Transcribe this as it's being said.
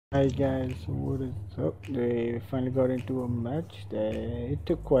Hi guys, what is up? They finally got into a match. It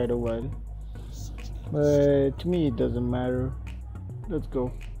took quite a while, but to me it doesn't matter. Let's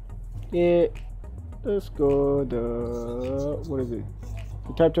go. Yeah, let's go. What is it?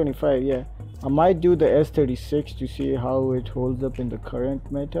 The Type 25. Yeah, I might do the S36 to see how it holds up in the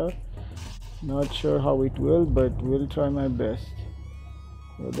current meta. Not sure how it will, but we'll try my best.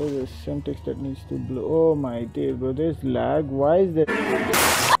 Oh, there's a Semtex that needs to blow. Oh my days, bro! There's lag. Why is there?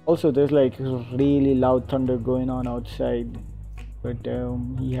 Also, there's like really loud thunder going on outside, but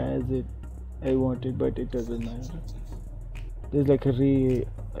he has it. I want it, but it doesn't matter. There's like a really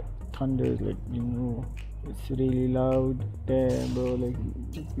thunder, like it's really loud. Damn, bro, like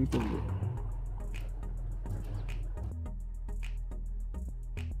people.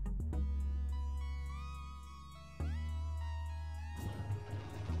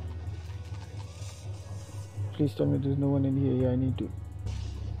 Please tell me there's no one in here. Yeah, I need to.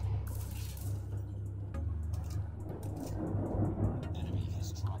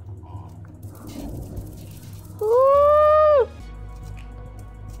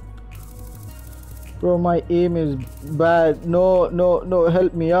 Bro, my aim is bad. No, no, no,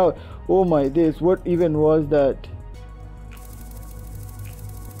 help me out. Oh my days, what even was that?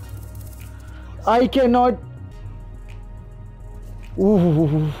 I cannot.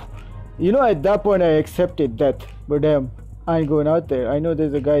 Ooh. You know, at that point I accepted that. But damn, I ain't going out there. I know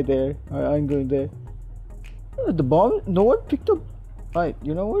there's a guy there. I ain't going there. The bomb? No one picked up. Alright,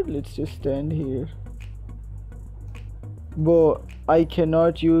 you know what? Let's just stand here. But I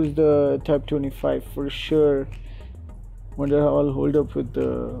cannot use the Type 25 for sure. Wonder how I'll hold up with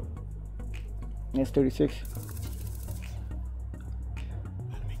the S36.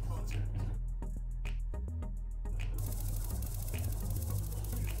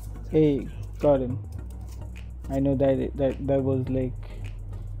 Hey, got him. I know that was like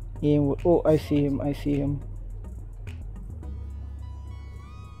aim. Oh, I see him. I see him.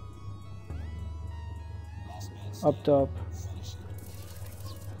 Up top.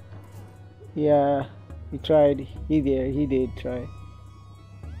 Yeah, he tried. He did try.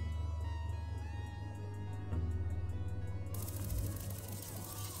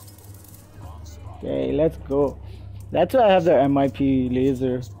 Okay, let's go. That's why I have the MIP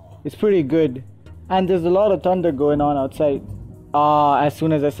laser. It's pretty good. And there's a lot of thunder going on outside. As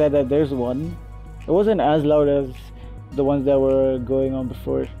soon as I said that, there's one. It wasn't as loud as the ones that were going on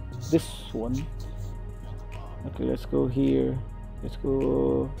before. This one. Okay, let's go here. Let's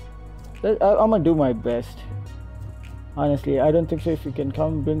go. I'm gonna do my best. Honestly, I don't think so if you can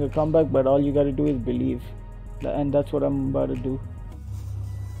bring a comeback, but all you gotta do is believe. And that's what I'm about to do.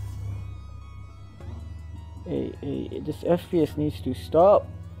 Hey, this FPS needs to stop,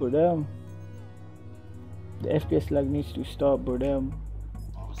 for them. The FPS lag needs to stop, for them.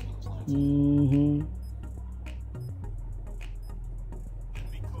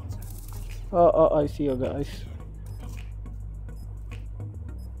 Oh, I see you guys.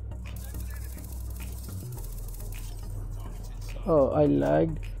 Oh, I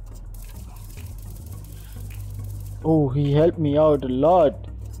lagged. Oh, he helped me out a lot.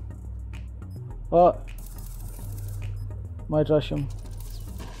 Oh, might rush him.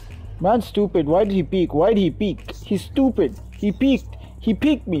 Man's stupid. Why did he peek? Why did he peek? He's stupid. He peeked. He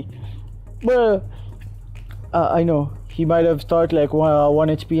peeked me. But I know he might have thought like 1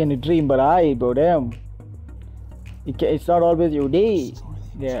 HP in a dream, but bro, damn. It's not always your day.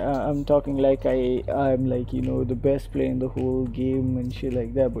 Yeah, I'm talking like I'm like the best player in the whole game and shit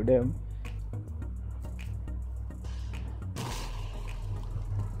like that, but damn.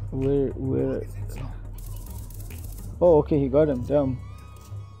 Where? Oh, okay, he got him. Damn.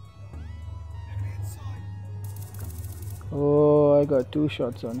 Oh, I got 2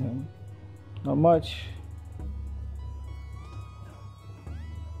 shots on him. Not much.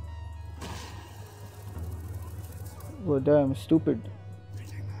 Oh, damn, stupid.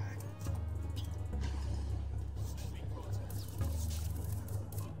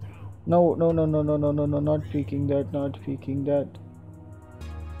 No, not peeking that, not peeking that.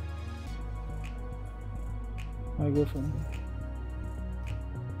 My girlfriend.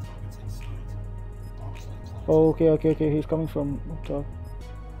 Oh, okay, he's coming from up top.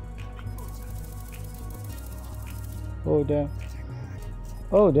 Oh, damn.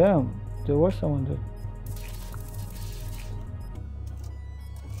 Oh, damn, there was someone there.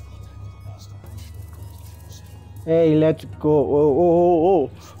 Hey, let's go. Oh.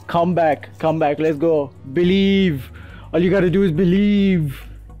 Come back, let's go. Believe. All you gotta do is believe.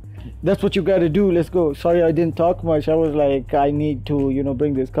 That's what you gotta do. Let's go. Sorry I didn't talk much. I was like, I need to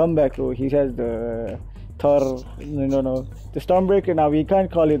bring this comeback. So he has the Thor. No. The Stormbreaker now, we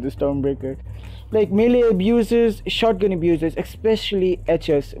can't call it the Stormbreaker. Like melee abusers, shotgun abusers, especially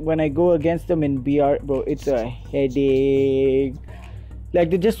HS, when I go against them in BR, bro, it's a headache.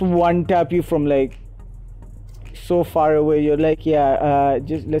 Like they just one tap you from like so far away. You're like, yeah,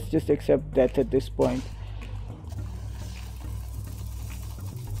 let's just accept death at this point.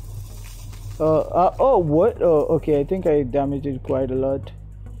 Oh, what? Oh, okay, I think I damaged it quite a lot.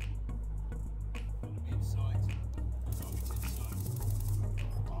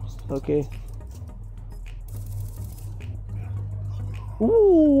 Okay.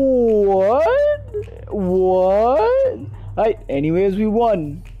 Ooh, what? Alright, anyways, we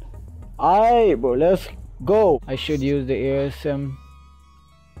won. Alright, bro, let's go. I should use the ASM.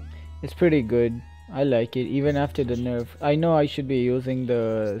 It's pretty good. I like it, even after the nerf. I know I should be using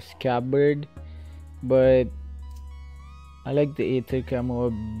the scabbard, but I like the Aether camo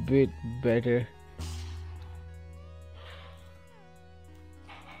a bit better.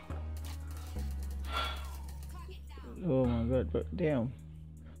 Oh my god, but damn.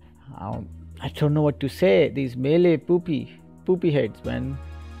 I don't know what to say. These melee poopy heads, man.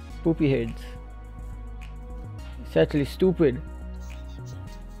 Poopy heads. It's actually stupid.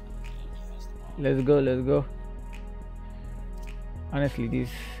 Let's go. Honestly,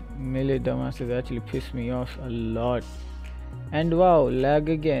 these melee dumbasses actually piss me off a lot. And wow, lag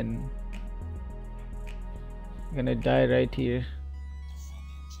again. I'm gonna die right here.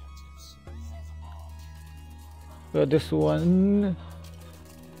 But this one.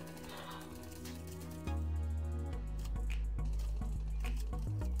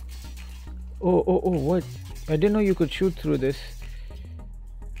 Oh, what? I didn't know you could shoot through this.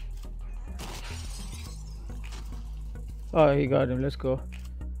 Oh, he got him. Let's go.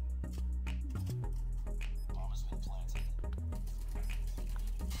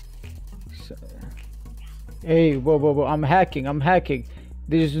 Hey, whoa. I'm hacking.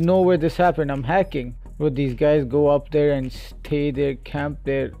 There's no way this happened. I'm hacking. Bro, these guys go up there and stay there, camp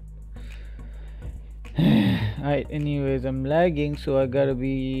there. Alright, anyways, I'm lagging, so I gotta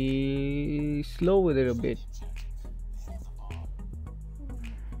be slow with it a bit.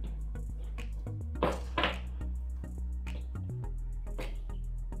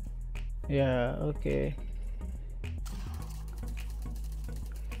 Yeah, okay.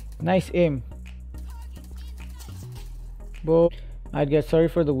 Nice aim. Bro, I'd get sorry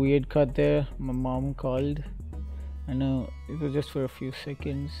for the weird cut there. My mom called. I know it was just for a few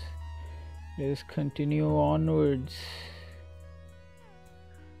seconds. Let's continue onwards.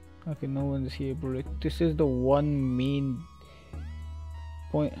 Okay, no one's here, bro. This is the one main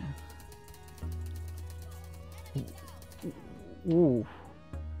point. Ooh.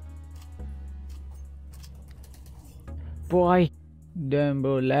 Boy. Damn,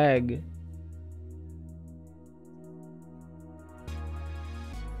 bro, lag.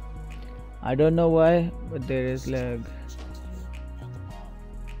 I don't know why, but there is lag.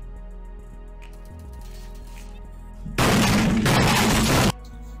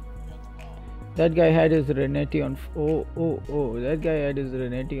 That guy had his Renetti on. Oh! That guy had his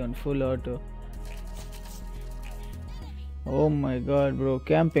Renetti on full auto. Oh my god, bro!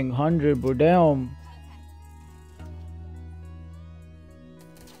 Camping 100, bro. Damn.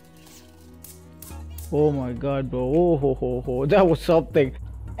 Oh my god, bro. Oh, that was something.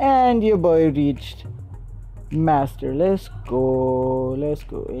 And your boy reached master. Let's go.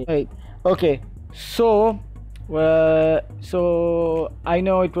 Right. Okay. So I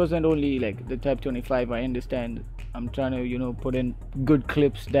know it wasn't only like the Type 25. I understand. I'm trying to put in good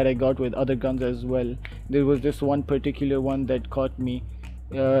clips that I got with other guns as well. There was this one particular one that caught me.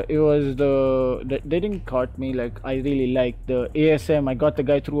 It was they didn't caught me. Like, I really liked the ASM. I got the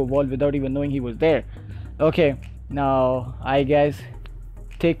guy through a wall without even knowing he was there. Okay, now I guys,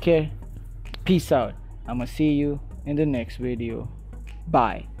 take care, peace out. I'm gonna see you in the next video.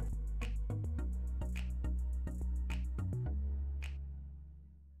 Bye.